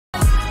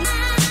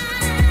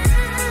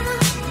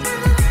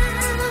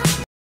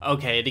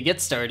Okay, to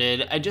get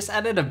started, I just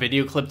added a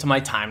video clip to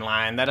my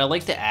timeline that I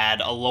like to add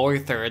a lower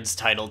thirds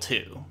title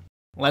to.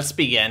 Let's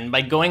begin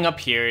by going up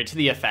here to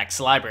the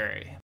effects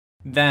library.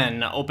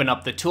 Then open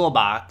up the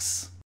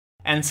toolbox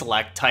and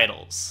select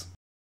titles.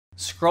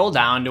 Scroll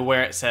down to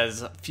where it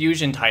says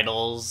Fusion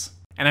Titles,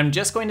 and I'm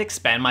just going to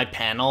expand my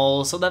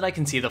panel so that I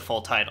can see the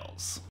full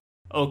titles.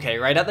 Okay,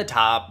 right at the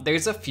top,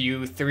 there's a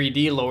few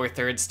 3D lower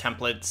thirds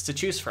templates to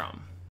choose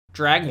from.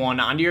 Drag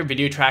one onto your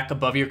video track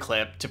above your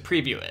clip to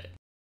preview it.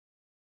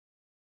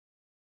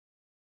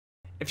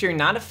 If you're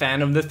not a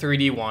fan of the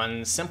 3D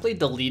ones, simply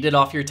delete it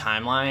off your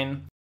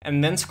timeline,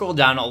 and then scroll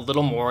down a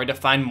little more to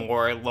find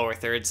more lower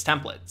thirds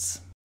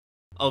templates.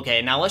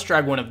 Okay, now let's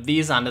drag one of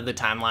these onto the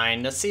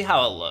timeline to see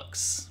how it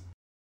looks.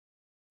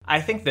 I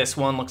think this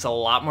one looks a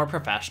lot more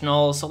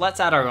professional, so let's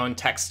add our own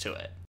text to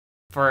it.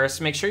 First,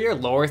 make sure your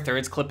lower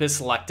thirds clip is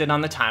selected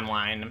on the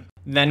timeline,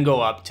 then go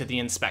up to the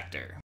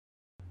inspector.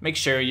 Make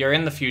sure you're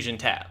in the Fusion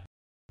tab.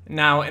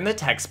 Now, in the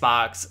text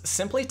box,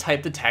 simply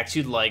type the text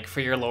you'd like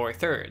for your lower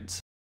thirds.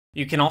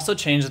 You can also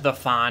change the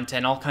font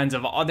and all kinds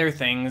of other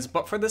things,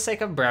 but for the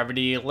sake of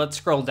brevity, let's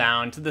scroll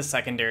down to the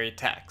secondary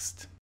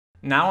text.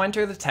 Now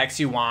enter the text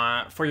you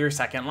want for your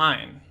second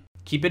line.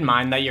 Keep in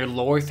mind that your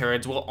lower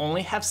thirds will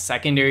only have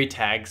secondary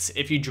text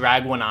if you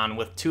drag one on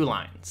with two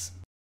lines.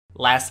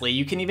 Lastly,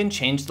 you can even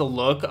change the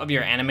look of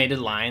your animated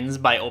lines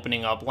by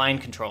opening up line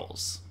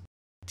controls.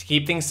 To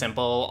keep things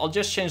simple, I'll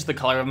just change the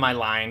color of my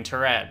line to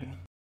red.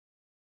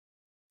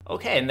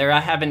 Okay, and there I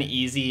have an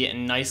easy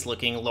and nice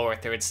looking lower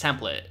thirds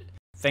template.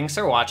 Thanks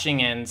for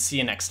watching and see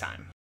you next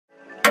time.